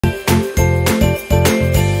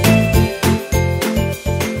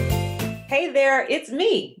there, it's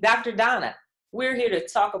me, Dr. Donna. We're here to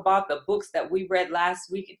talk about the books that we read last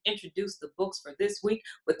week and introduce the books for this week.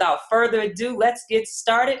 Without further ado, let's get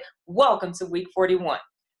started. Welcome to week 41.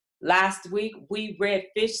 Last week, we read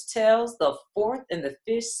Fish Tales, the fourth in the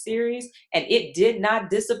Fish series, and it did not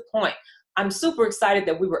disappoint. I'm super excited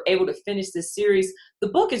that we were able to finish this series. The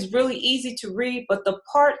book is really easy to read, but the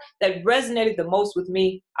part that resonated the most with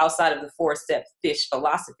me outside of the four-step fish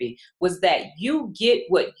philosophy was that you get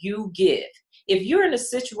what you give. If you're in a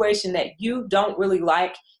situation that you don't really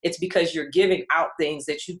like, it's because you're giving out things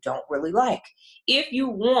that you don't really like. If you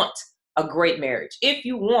want a great marriage, if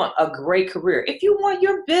you want a great career, if you want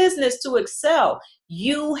your business to excel,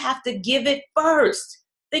 you have to give it first.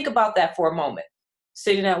 Think about that for a moment.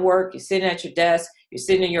 Sitting at work, you're sitting at your desk, you're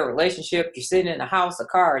sitting in your relationship, you're sitting in a house, a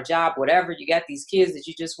car, a job, whatever. You got these kids that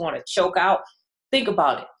you just want to choke out. Think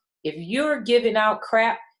about it. If you're giving out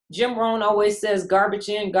crap, Jim Rohn always says garbage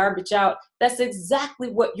in, garbage out. That's exactly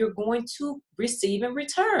what you're going to receive in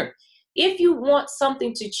return. If you want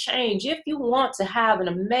something to change, if you want to have an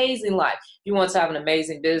amazing life, you want to have an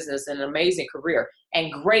amazing business and an amazing career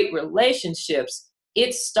and great relationships,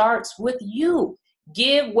 it starts with you.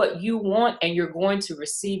 Give what you want and you're going to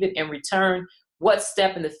receive it in return. What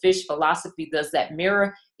step in the fish philosophy does that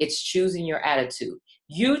mirror? It's choosing your attitude.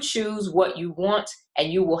 You choose what you want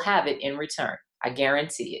and you will have it in return. I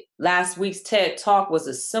guarantee it. Last week's TED Talk was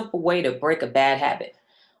a simple way to break a bad habit.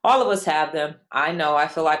 All of us have them. I know I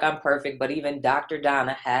feel like I'm perfect, but even Dr.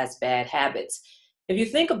 Donna has bad habits. If you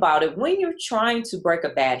think about it, when you're trying to break a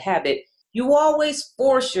bad habit, you always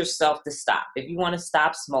force yourself to stop. If you want to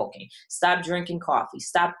stop smoking, stop drinking coffee,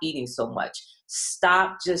 stop eating so much,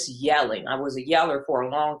 stop just yelling. I was a yeller for a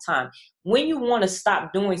long time. When you want to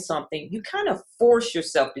stop doing something, you kind of force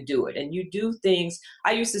yourself to do it. And you do things.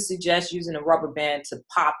 I used to suggest using a rubber band to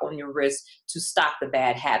pop on your wrist to stop the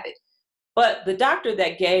bad habit. But the doctor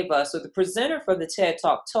that gave us, or the presenter for the TED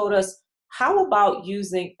Talk, told us, how about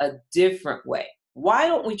using a different way? Why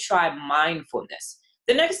don't we try mindfulness?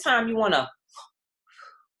 The next time you want to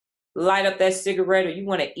light up that cigarette or you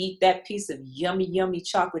want to eat that piece of yummy, yummy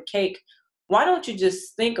chocolate cake, why don't you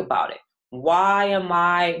just think about it? Why am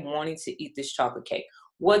I wanting to eat this chocolate cake?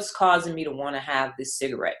 What's causing me to want to have this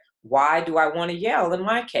cigarette? Why do I want to yell in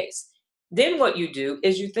my case? Then what you do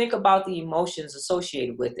is you think about the emotions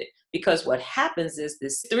associated with it. Because what happens is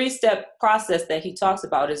this three-step process that he talks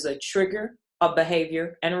about is a trigger, a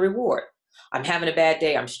behavior, and a reward. I'm having a bad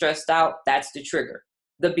day. I'm stressed out. That's the trigger.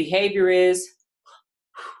 The behavior is,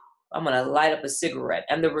 I'm going to light up a cigarette.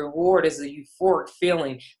 And the reward is the euphoric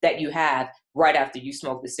feeling that you have right after you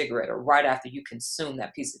smoke the cigarette or right after you consume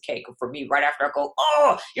that piece of cake. Or for me, right after I go,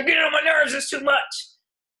 oh, you're getting on my nerves. It's too much.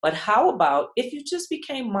 But how about if you just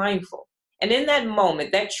became mindful? And in that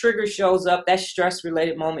moment, that trigger shows up, that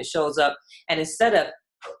stress-related moment shows up. And instead of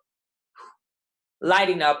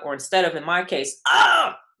lighting up, or instead of, in my case,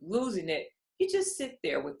 losing it, you just sit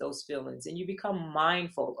there with those feelings and you become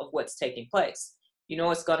mindful of what's taking place. You know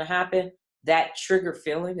what's going to happen? That trigger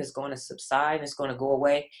feeling is going to subside, it's going to go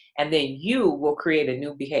away, and then you will create a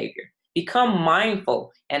new behavior. Become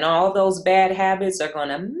mindful, and all those bad habits are going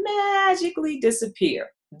to magically disappear.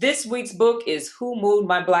 This week's book is Who Moved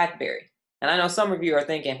My Blackberry? And I know some of you are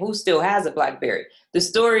thinking, who still has a Blackberry? The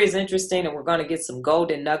story is interesting, and we're going to get some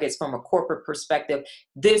golden nuggets from a corporate perspective.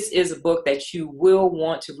 This is a book that you will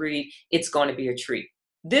want to read. It's going to be a treat.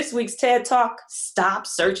 This week's TED Talk, Stop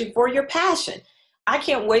Searching for Your Passion. I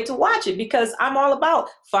can't wait to watch it because I'm all about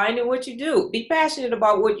finding what you do. Be passionate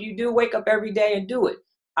about what you do. Wake up every day and do it.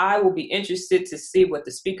 I will be interested to see what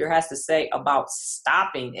the speaker has to say about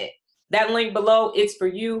stopping it. That link below, it's for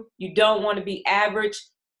you. You don't want to be average.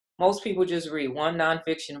 Most people just read one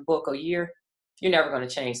nonfiction book a year. You're never going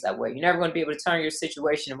to change that way. You're never going to be able to turn your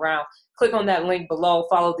situation around. Click on that link below,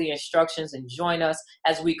 follow the instructions, and join us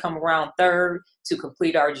as we come around third to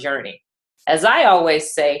complete our journey. As I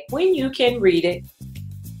always say, when you can read it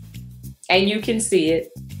and you can see it,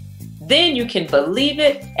 then you can believe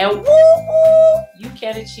it, and woo-hoo, you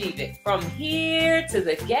can achieve it. From here to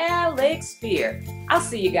the galaxy. I'll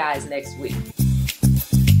see you guys next week.